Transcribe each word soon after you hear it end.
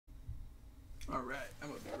Alright, I'm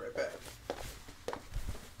gonna be right back.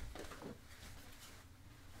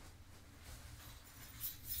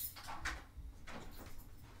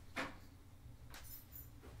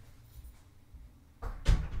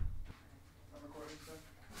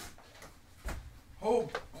 Oh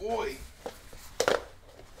boy!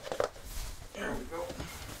 There we go.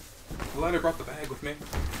 Glad I brought the bag with me.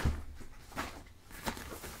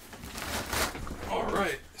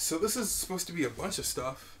 Alright, so this is supposed to be a bunch of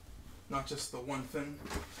stuff, not just the one thing.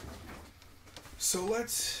 So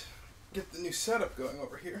let's get the new setup going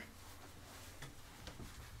over here.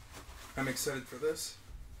 I'm excited for this.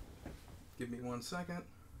 Give me 1 second.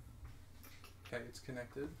 Okay, it's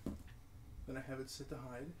connected. Then I have it set to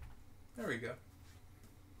hide. There we go.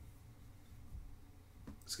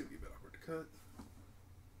 It's gonna be a bit awkward to cut.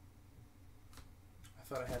 I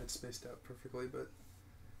thought I had it spaced out perfectly, but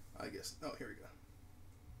I guess, oh, here we go.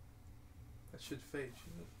 That should fade,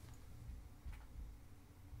 shouldn't it?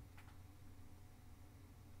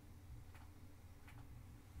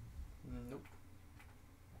 Nope.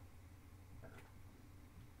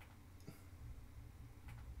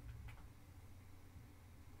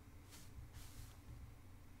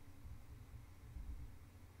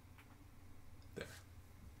 There.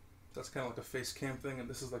 That's kind of like a face cam thing, and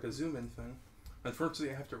this is like a zoom in thing.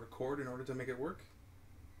 Unfortunately, I have to record in order to make it work.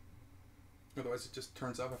 Otherwise, it just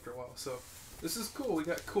turns off after a while. So, this is cool. We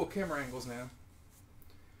got cool camera angles now.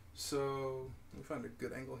 So, let me find a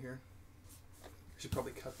good angle here. I should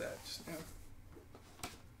probably cut that just now.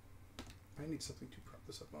 I need something to prop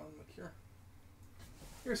this up on, like here.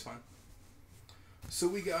 Here's fine. So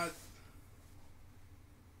we got a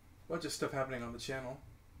bunch of stuff happening on the channel.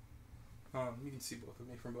 You can see both of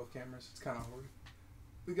me from both cameras. It's kind of hard.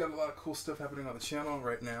 We got a lot of cool stuff happening on the channel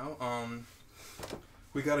right now.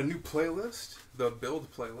 We got a new playlist, the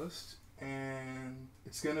Build playlist, and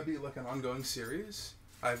it's gonna be like an ongoing series.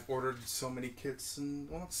 I've ordered so many kits and,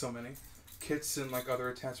 well, not so many, kits and like other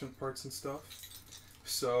attachment parts and stuff.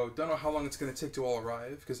 So don't know how long it's gonna take to all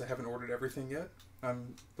arrive because I haven't ordered everything yet.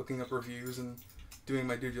 I'm looking up reviews and doing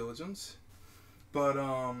my due diligence. But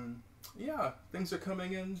yeah, things are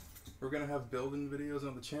coming in. We're gonna have building videos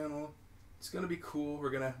on the channel. It's gonna be cool. We're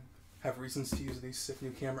gonna have reasons to use these sick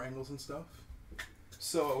new camera angles and stuff.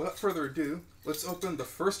 So without further ado, let's open the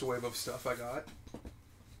first wave of stuff I got.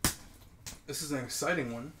 This is an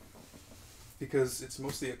exciting one because it's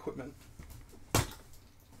mostly equipment.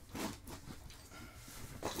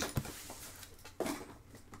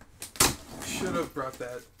 Should have brought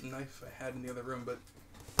that knife I had in the other room, but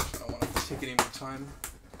I don't want to take any more time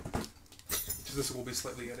because this will be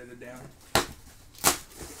slightly edited down.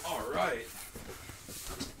 Alright.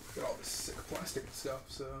 Got all this sick plastic and stuff,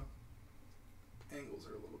 so angles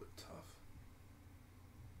are a little bit tough.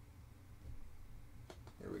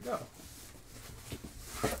 Here we go.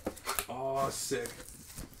 Aw, sick.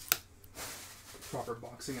 Proper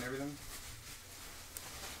boxing and everything.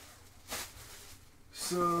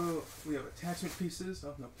 So, we have attachment pieces.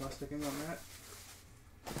 Oh, no plasticing on that.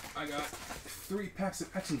 I got 3 packs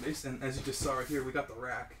of action base, and as you just saw right here, we got the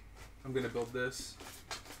rack. I'm going to build this.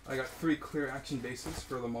 I got 3 clear action bases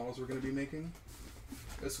for the models we're going to be making,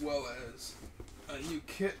 as well as a new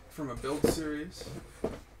kit from a build series.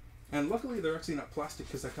 And luckily they're actually not plastic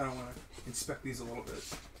because I kind of want to inspect these a little bit.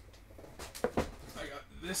 I got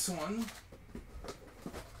this one.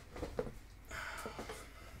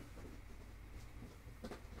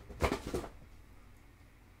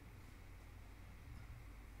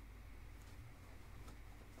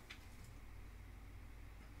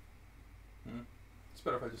 It's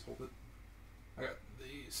better if I just hold it. I got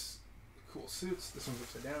these cool suits. This one's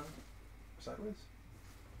upside down. Sideways?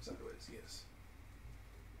 Sideways, yes.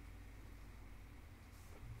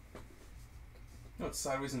 No, it's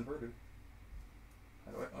sideways inverted.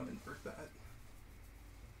 How do I uninvert that?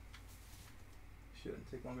 Shouldn't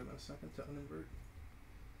take longer than a second to uninvert.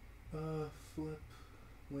 Flip,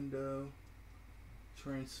 window,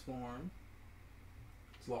 transform.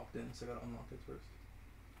 It's locked in, so I gotta unlock it first.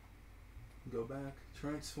 Go back,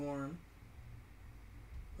 transform,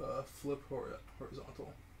 flip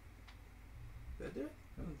horizontal. Did that do it?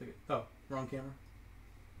 I don't think it. Oh, wrong camera.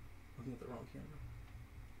 Looking at the wrong camera.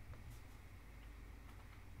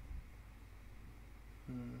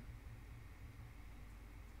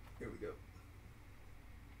 Here we go.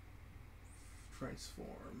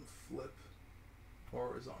 Transform, flip,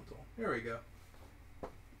 horizontal. There we go.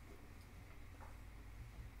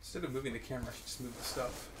 Instead of moving the camera, I should just move the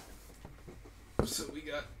stuff. So we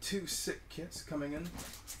got 2 sick kits coming in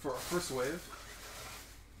for our first wave.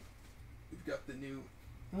 We've got the new,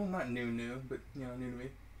 well, not new, but you know, new to me.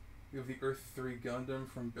 We have the Earth 3 Gundam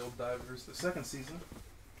from Build Divers, the second season.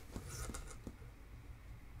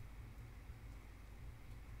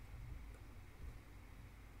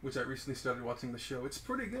 Which I recently started watching the show. It's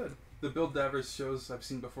pretty good. The Build Divers shows I've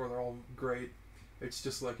seen before, they're all great. It's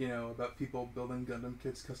just like, you know, about people building Gundam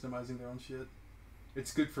kits, customizing their own shit.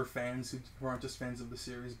 It's good for fans who aren't just fans of the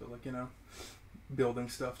series, but like, you know, building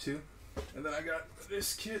stuff too. And then I got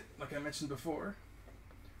this kit, like I mentioned before,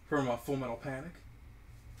 from Full Metal Panic.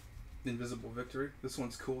 The Invisible Victory. This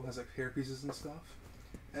one's cool, it has like hair pieces and stuff.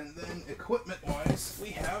 And then equipment-wise, we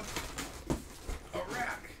have a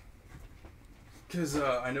rack. Because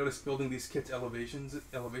I noticed building these kits, elevation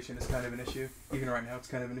is kind of an issue. Even right now, it's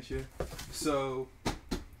kind of an issue. So,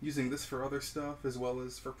 using this for other stuff, as well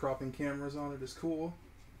as for propping cameras on it, is cool.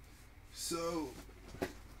 So,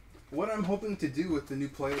 what I'm hoping to do with the new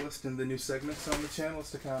playlist and the new segments on the channel is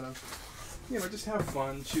to kind of, you know, just have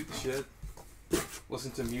fun, shoot the shit,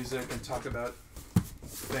 listen to music, and talk about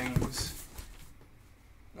things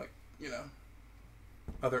like, you know,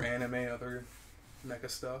 other anime, other mecha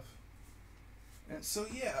stuff. And so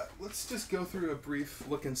yeah, let's just go through a brief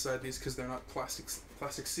look inside these because they're not plastic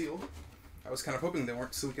sealed. I was kind of hoping they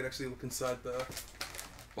weren't, so we could actually look inside the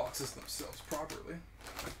boxes themselves properly.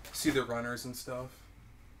 See the runners and stuff.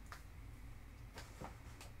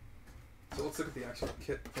 So let's look at the actual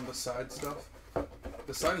kit from the side stuff.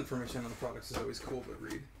 The side information on the products is always cool to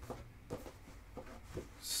read.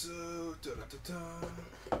 So,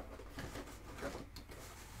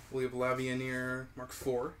 we have Lavianier Mark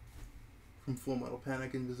IV from Full Metal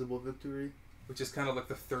Panic Invisible Victory, which is kind of like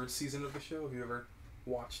the third season of the show, if you ever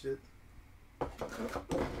watched it. Should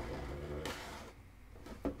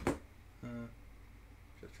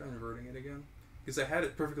I try inverting it again? Because I had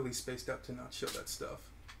it perfectly spaced out to not show that stuff.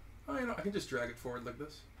 Oh, you know, I can just drag it forward like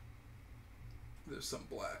this. There's some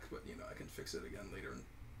black, but, you know, I can fix it again later.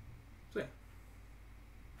 So, yeah.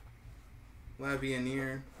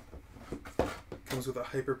 Lavianier comes with a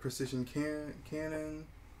hyper-precision cannon.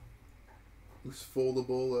 It's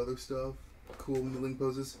foldable, other stuff. Cool milling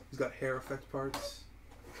poses. He's got hair effect parts.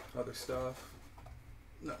 Other stuff.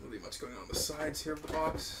 Not really much going on the sides here of the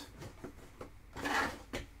box.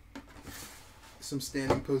 Some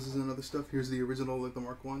standing poses and other stuff. Here's the original, like the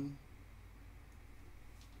Mark 1.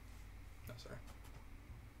 Oh, sorry.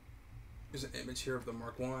 Here's an image here of the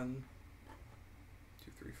Mark 1.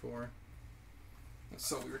 2, 3, 4. And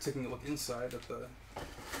so we were taking a look inside at the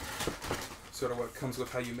sort of what comes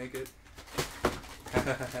with how you make it.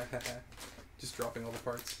 Just dropping all the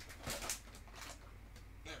parts.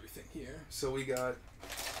 Everything here. So we got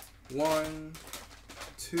 1,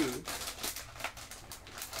 2,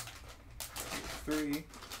 3,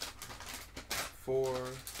 4,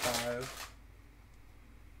 5,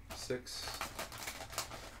 6,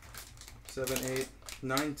 7, 8,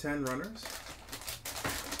 9, 10 runners.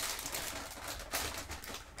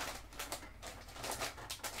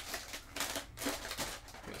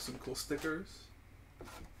 We have some cool stickers.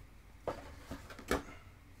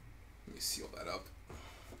 Let me seal that up.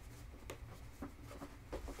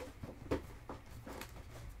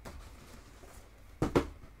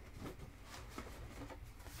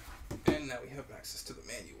 And now we have access to the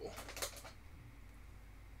manual.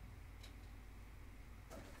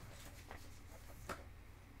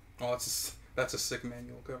 Oh, that's a sick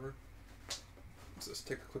manual cover. Let's just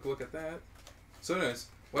take a quick look at that. So anyways,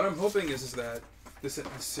 what I'm hoping is that this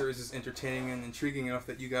series is entertaining and intriguing enough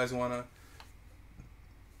that you guys want to,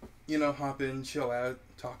 you know, hop in, chill out,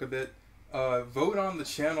 talk a bit. Vote on the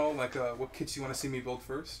channel, like what kits you want to see me build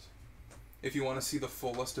first. If you want to see the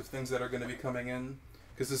full list of things that are going to be coming in.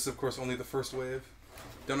 Because this is, of course, only the first wave.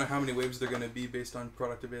 Don't know how many waves they're going to be based on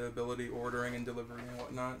product availability, ordering, and delivery and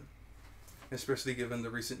whatnot. Especially given the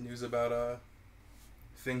recent news about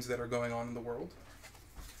things that are going on in the world.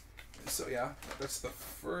 And so yeah, that's the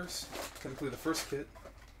first, technically the first kit.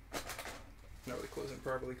 Not really closing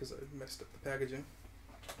properly because I messed up the packaging.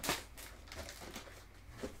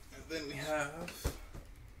 And then we have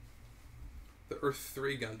the Earth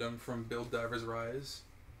 3 Gundam from Build Divers Rise,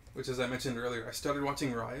 which, as I mentioned earlier, I started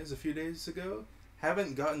watching Rise a few days ago.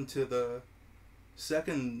 Haven't gotten to the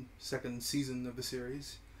second season of the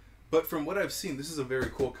series. But from what I've seen, this is a very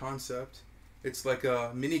cool concept. It's like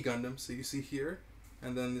a mini Gundam, so you see here,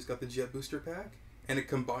 and then it's got the jet booster pack, and it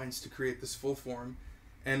combines to create this full form,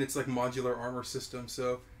 and it's like modular armor system.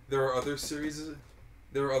 So there are other series,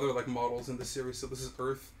 there are other like models in the series. So this is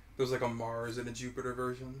Earth. There's like a Mars and a Jupiter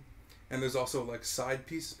version, and there's also like side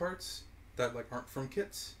piece parts that like aren't from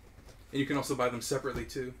kits, and you can also buy them separately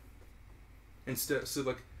too. Instead, so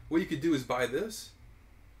like what you could do is buy this.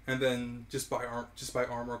 And then just buy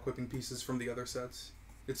armor equipping pieces from the other sets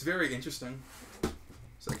It's very interesting.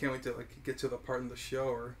 So I can't wait to like get to the part in the show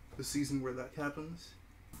or the season where that happens.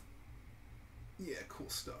 Yeah, cool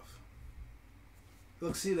stuff.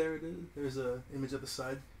 Look, see, there it is. There's a image at the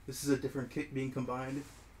side. This is a different kit being combined,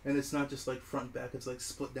 and it's not just like front back. It's like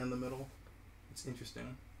split down the middle. It's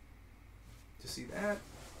interesting to see that.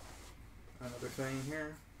 Another thing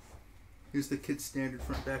here. Here's the kit standard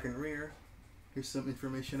front, back, and rear. Here's some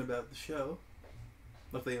information about the show,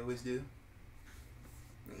 like they always do.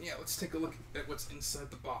 And yeah, let's take a look at what's inside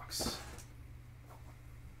the box.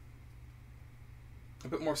 A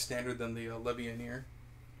bit more standard than the Levianeer.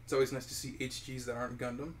 It's always nice to see HGs that aren't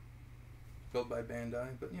Gundam, built by Bandai,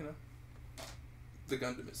 but you know, the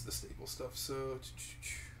Gundam is the staple stuff. So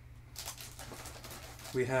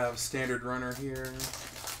we have standard runner here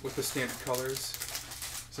with the standard colors.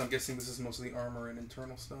 So I'm guessing this is mostly armor and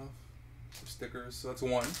internal stuff. Some stickers. So that's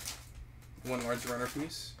one large runner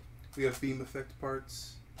piece. We have beam effect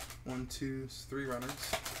parts. 1, 2, 3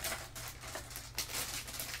 runners.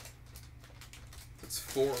 That's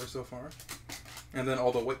 4 so far. And then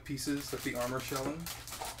all the white pieces of the armor shelling.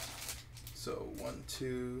 So 1,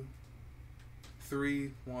 2,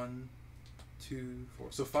 3, 1, 2, 4.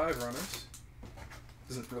 So 5 runners.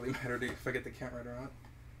 Doesn't really matter if I get the count right or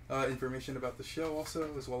not. Information about the show also,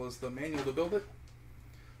 as well as the manual to build it.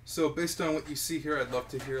 So based on what you see here, I'd love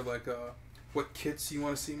to hear like what kits you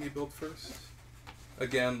want to see me build first.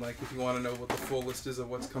 Again, like if you want to know what the full list is of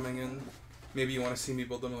what's coming in, maybe you want to see me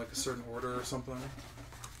build them in like a certain order or something.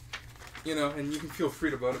 You know, and you can feel free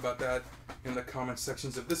to vote about that in the comment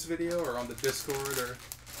sections of this video or on the Discord, or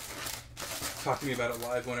talk to me about it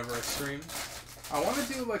live whenever I stream. I want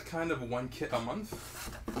to do like kind of 1 kit a month.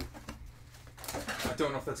 I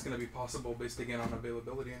don't know if that's going to be possible based again on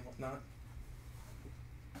availability and whatnot.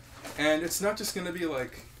 And it's not just going to be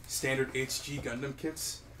like standard HG Gundam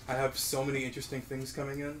kits. I have so many interesting things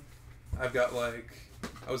coming in. I've got like,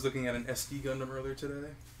 I was looking at an SD Gundam earlier today.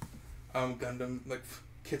 Gundam, like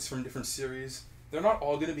kits from different series. They're not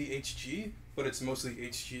all going to be HG, but it's mostly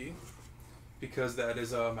HG. Because that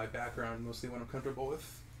is my background, mostly what I'm comfortable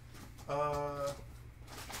with.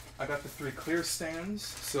 I got the 3 clear stands,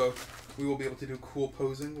 so we will be able to do cool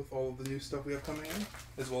posing with all of the new stuff we have coming in,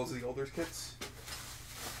 as well as the older kits.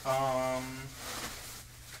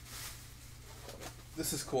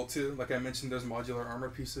 This is cool too. Like I mentioned, there's modular armor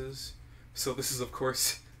pieces. So this is of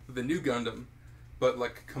course the new Gundam, but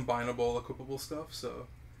like combinable, equipable stuff. So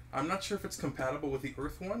I'm not sure if it's compatible with the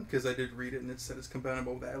Earth one, because I did read it and it said it's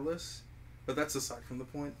compatible with Atlas. But that's aside from the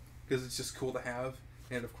point, because it's just cool to have,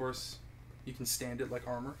 and of course you can stand it like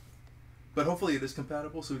armor. But hopefully it is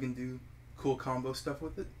compatible, so we can do cool combo stuff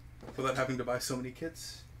with it without having to buy so many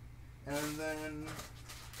kits. And then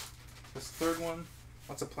this third one,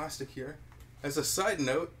 lots of plastic here. As a side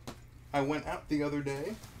note, I went out the other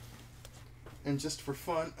day, and just for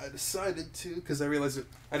fun, I decided to, because I realized that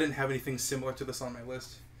I didn't have anything similar to this on my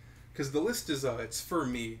list. Because the list is, it's for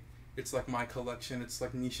me. It's like my collection. It's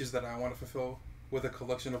like niches that I want to fulfill with a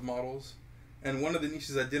collection of models. And one of the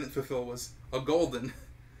niches I didn't fulfill was a golden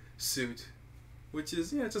suit, which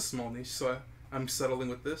is, yeah, it's a small niche, so I'm settling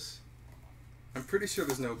with this. I'm pretty sure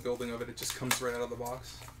there's no building of it. It just comes right out of the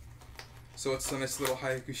box. So it's a nice little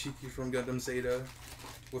Hayakushiki from Gundam Zeta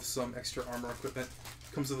with some extra armor equipment.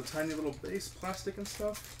 Comes with a tiny little base, plastic and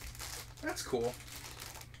stuff. That's cool.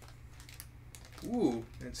 Ooh,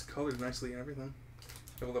 and it's colored nicely and everything.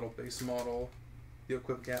 Have a little base model, the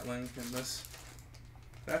equipped Gatling, and this.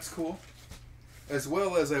 That's cool. As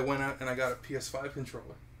well as I went out and I got a PS5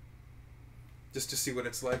 controller. Just to see what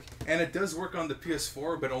it's like. And it does work on the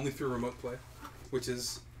PS4, but only through remote play. Which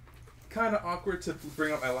is kind of awkward to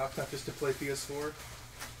bring up my laptop just to play PS4,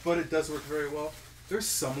 but it does work very well. There's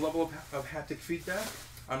some level of haptic feedback.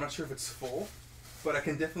 I'm not sure if it's full, but I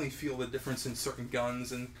can definitely feel the difference in certain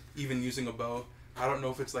guns and even using a bow. I don't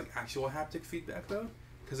know if it's like actual haptic feedback though,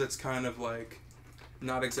 because it's kind of like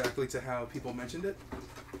not exactly to how people mentioned it.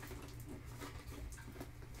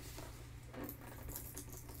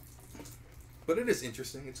 But it is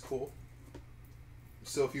interesting, it's cool.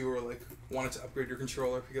 So if you were like wanted to upgrade your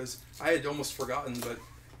controller, because I had almost forgotten, but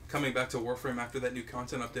coming back to Warframe after that new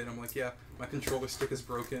content update, I'm like, yeah, my controller stick is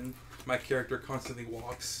broken. My character constantly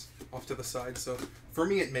walks off to the side, so for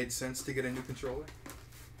me it made sense to get a new controller.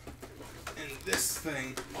 And this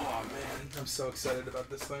thing, oh man, I'm so excited about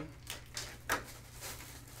this thing.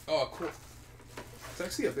 Oh, cool. It's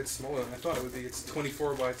actually a bit smaller than I thought it would be. It's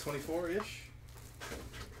 24 by 24-ish.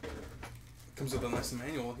 Comes with a nice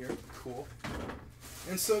manual here. Cool.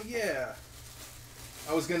 And so, yeah,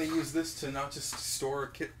 I was going to use this to not just store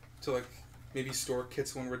a kit, to like maybe store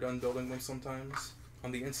kits when we're done building them sometimes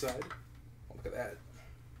on the inside. Oh, look at that.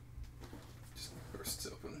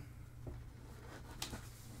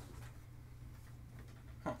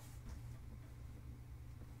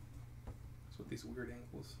 weird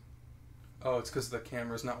angles. Oh, it's because the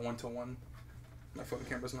camera's not 1-to-1. My phone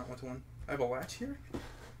camera's not 1-to-1. I have a latch here?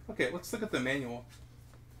 Okay, let's look at the manual.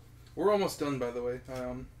 We're almost done, by the way.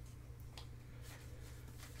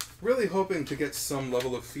 Really hoping to get some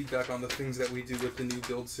level of feedback on the things that we do with the new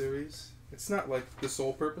build series. It's not like the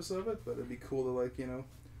sole purpose of it, but it'd be cool to, like, you know,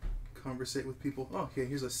 conversate with people. Oh, okay,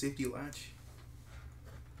 here's a safety latch.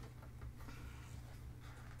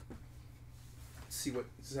 Let's see what,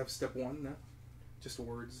 does it have step 1 now? Just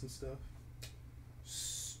words and stuff.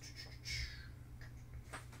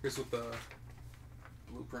 Here's what the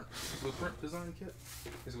blueprint design kit.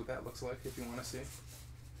 Here's what that looks like if you want to see.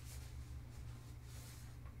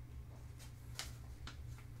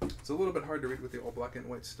 It's a little bit hard to read with the all black and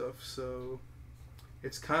white stuff, so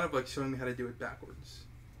it's kind of like showing me how to do it backwards,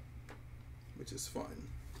 which is fun.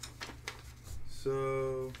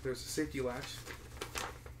 So there's a safety latch.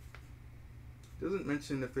 Doesn't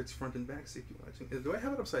mention if it's front and back safety latching. Do I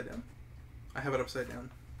have it upside down? I have it upside down.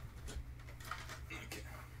 Okay.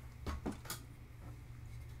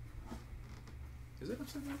 Is it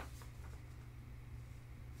upside down?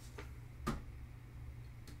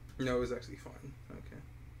 No, it was actually fine. Okay.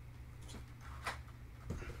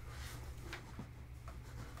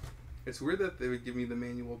 It's weird that they would give me the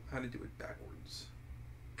manual how to do it backwards.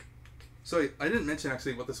 So I didn't mention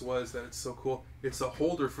actually what this was, that it's so cool. It's a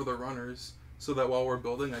holder for the runners, so that while we're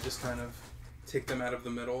building, I just kind of take them out of the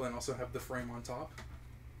middle and also have the frame on top,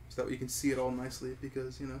 so that you can see it all nicely,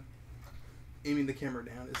 because, you know, aiming the camera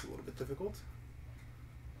down is a little bit difficult.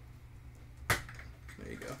 There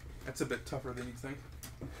you go. That's a bit tougher than you think.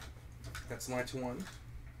 That's latch 1. And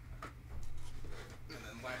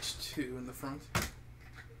then latch 2 in the front.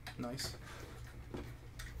 Nice.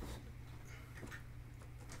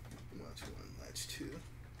 Latch 1, latch 2.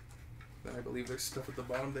 Then I believe there's stuff at the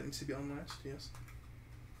bottom that needs to be unlatched, yes.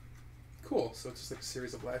 Cool, so it's just like a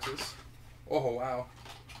series of latches. Oh, wow.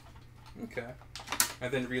 Okay.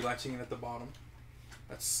 And then relatching it at the bottom.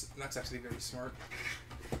 That's actually very smart.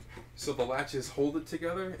 So the latches hold it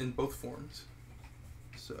together in both forms.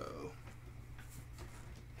 So,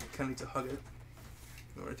 kind of need to hug it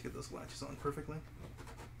in order to get those latches on perfectly.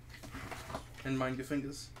 And mind your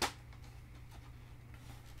fingers.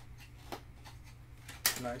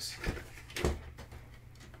 Nice.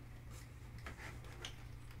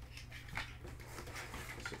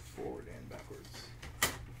 So forward and backwards.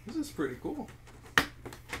 This is pretty cool.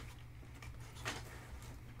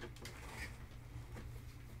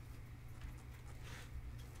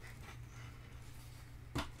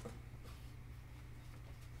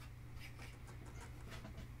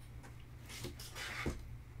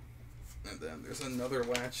 And then there's another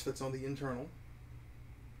latch that's on the internal.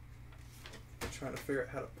 I'm trying to figure out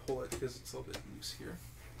how to pull it because it's a little bit loose here.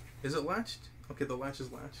 Is it latched? Okay, the latch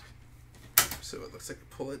is latched. So it looks like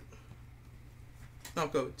I pull it. Oh,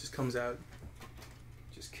 go, it just comes out.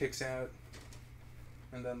 Just kicks out.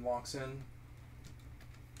 And then locks in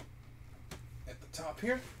at the top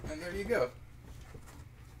here. And there you go.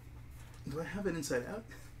 Do I have it inside out?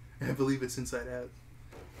 I believe it's inside out.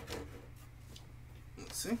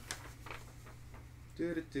 Let's see.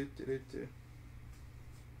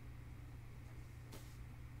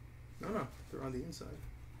 No, they're on the inside.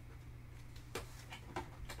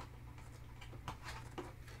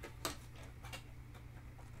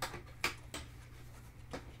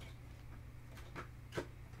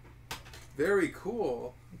 Very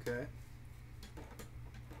cool. Okay.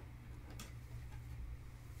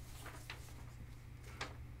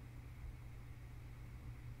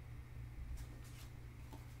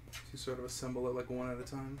 You sort of assemble it like one at a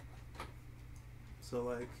time. So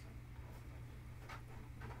like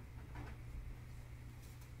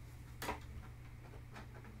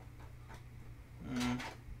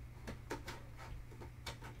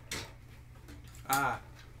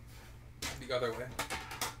the other way.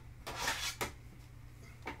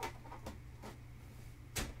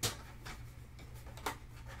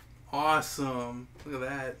 Awesome. Look at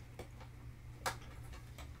that.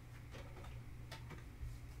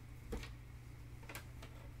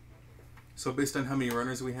 So based on how many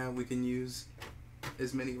runners we have, we can use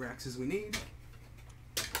as many racks as we need.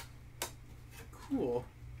 Cool.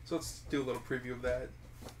 So let's do a little preview of that.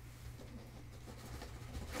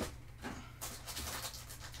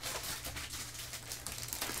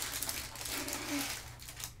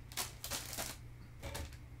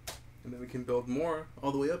 And then we can build more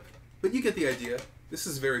all the way up. But you get the idea. This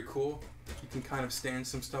is very cool. You can kind of stand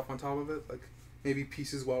some stuff on top of it, like maybe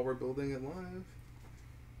pieces while we're building it live.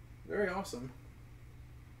 Very awesome.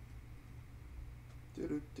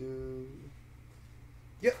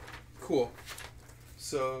 Yep, cool.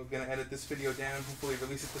 So gonna edit this video down, hopefully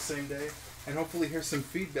release it the same day, and hopefully hear some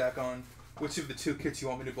feedback on which of the two kits you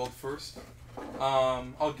want me to build first.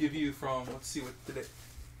 I'll give you from, let's see what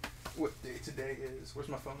day today is. Where's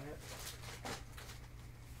my phone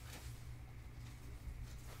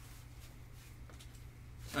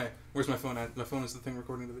at? Hey, where's my phone at? My phone is the thing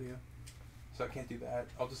recording the video. So I can't do that.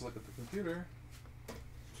 I'll just look at the computer.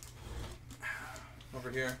 Over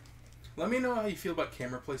here. Let me know how you feel about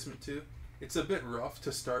camera placement too. It's a bit rough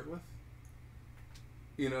to start with.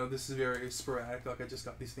 You know, this is very sporadic, like I just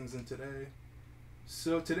got these things in today.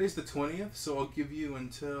 So today's the 20th, so I'll give you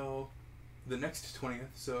until the next 20th.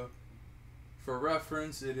 So for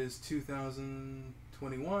reference, it is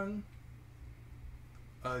 2021,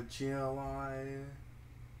 July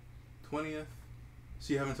 20th,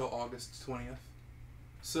 so you have until August 20th.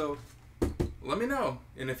 So let me know,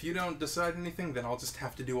 and if you don't decide anything, then I'll just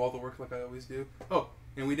have to do all the work like I always do. Oh,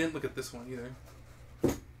 and we didn't look at this one either.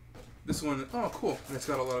 This one, oh cool, and it's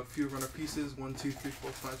got a few runner pieces, 1, 2, 3,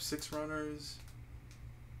 4, 5, 6 runners,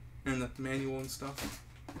 and the manual and stuff.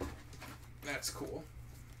 That's cool.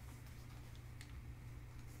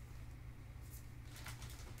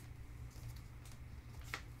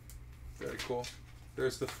 Very cool.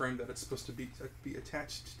 There's the frame that it's supposed to be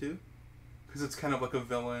attached to, because it's kind of like a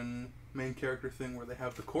villain main character thing where they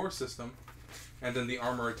have the core system, and then the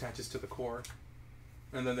armor attaches to the core.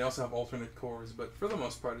 And then they also have alternate cores, but for the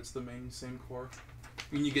most part, it's the same core.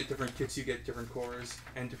 When you get different kits, you get different cores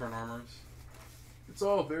and different armors. It's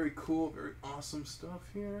all very cool, very awesome stuff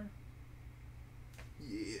here.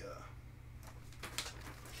 Yeah.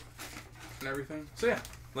 And everything. So yeah,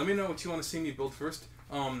 let me know what you want to see me build first.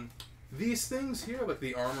 These things here, like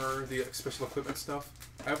the armor, the special equipment stuff,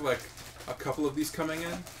 I have like a couple of these coming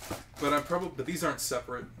in, but these aren't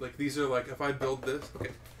separate. Like these are like, if I build this,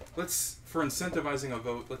 okay. For incentivizing a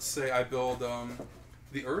vote, let's say I build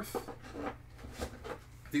the Earth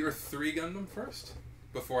 3 Gundam first,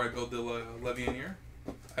 before I build the Levianeer.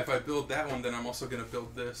 If I build that one, then I'm also going to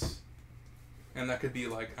build this. And that could be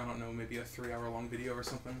like, I don't know, maybe a 3-hour long video or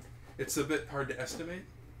something. It's a bit hard to estimate,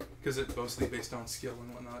 because it's mostly based on skill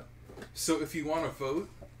and whatnot. So if you want to vote,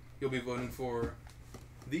 you'll be voting for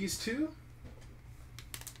these two.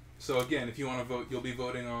 So again, if you want to vote, you'll be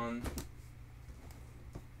voting on...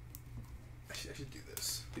 I should do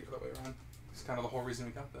this the other way around. It's kind of the whole reason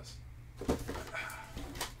we got this.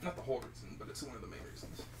 Not the whole reason, but it's one of the main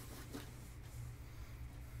reasons.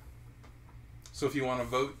 So if you want to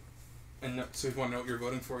vote, so if you want to know what you're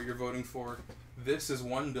voting for this is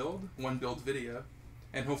one build video,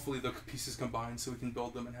 and hopefully the pieces combine so we can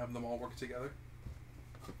build them and have them all work together.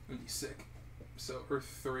 It'd be sick. So Earth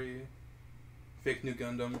 3, Fake New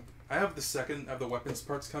Gundam. I have the weapons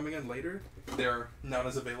parts coming in later. They're not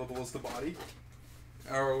as available as the body.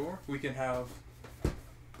 Or we can have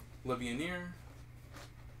Levianeer,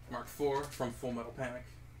 Mark IV from Full Metal Panic.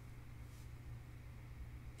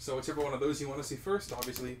 So whichever one of those you want to see first,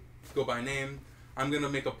 obviously go by name. I'm going to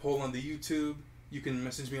make a poll on the YouTube. You can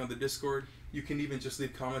message me on the Discord. You can even just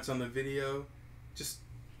leave comments on the video. Just,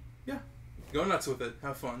 yeah, go nuts with it.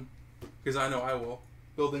 Have fun. Because I know I will.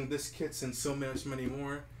 Building this kits and so many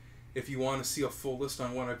more. If you want to see a full list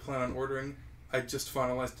on what I plan on ordering, I just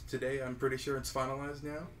finalized it today. I'm pretty sure it's finalized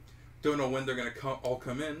now. Don't know when they're going to all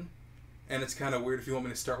come in. And it's kind of weird if you want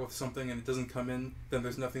me to start with something and it doesn't come in, then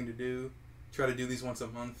there's nothing to do. Try to do these once a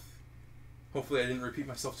month. Hopefully I didn't repeat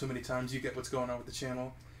myself too many times. You get what's going on with the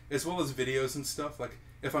channel. As well as videos and stuff. Like,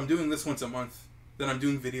 if I'm doing this once a month, then I'm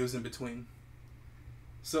doing videos in between.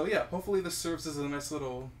 So yeah, hopefully this serves as a nice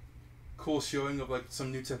little cool showing of like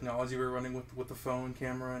some new technology we're running with the phone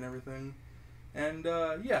camera and everything. And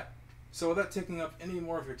yeah, so without taking up any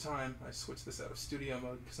more of your time, I switched this out of studio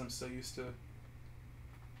mode because I'm so used to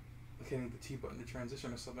hitting the T button to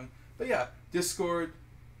transition or something. But yeah, Discord,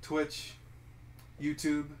 Twitch,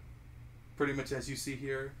 YouTube, pretty much as you see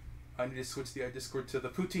here. I need to switch the Discord to the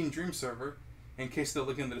Poutine Dream server. In case the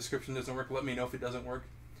link in the description doesn't work, let me know if it doesn't work.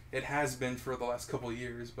 It has been for the last couple of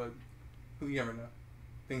years, but you never know.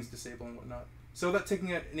 Things disable and whatnot. So without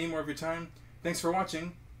taking up any more of your time, thanks for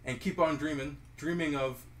watching, and keep on dreaming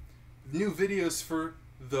of new videos for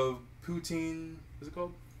the Poutine, what's it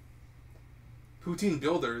called? Poutine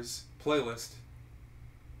Builders playlist,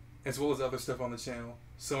 as well as other stuff on the channel.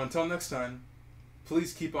 So until next time,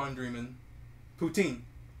 please keep on dreaming. Poutine,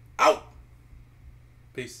 out!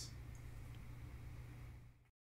 Peace.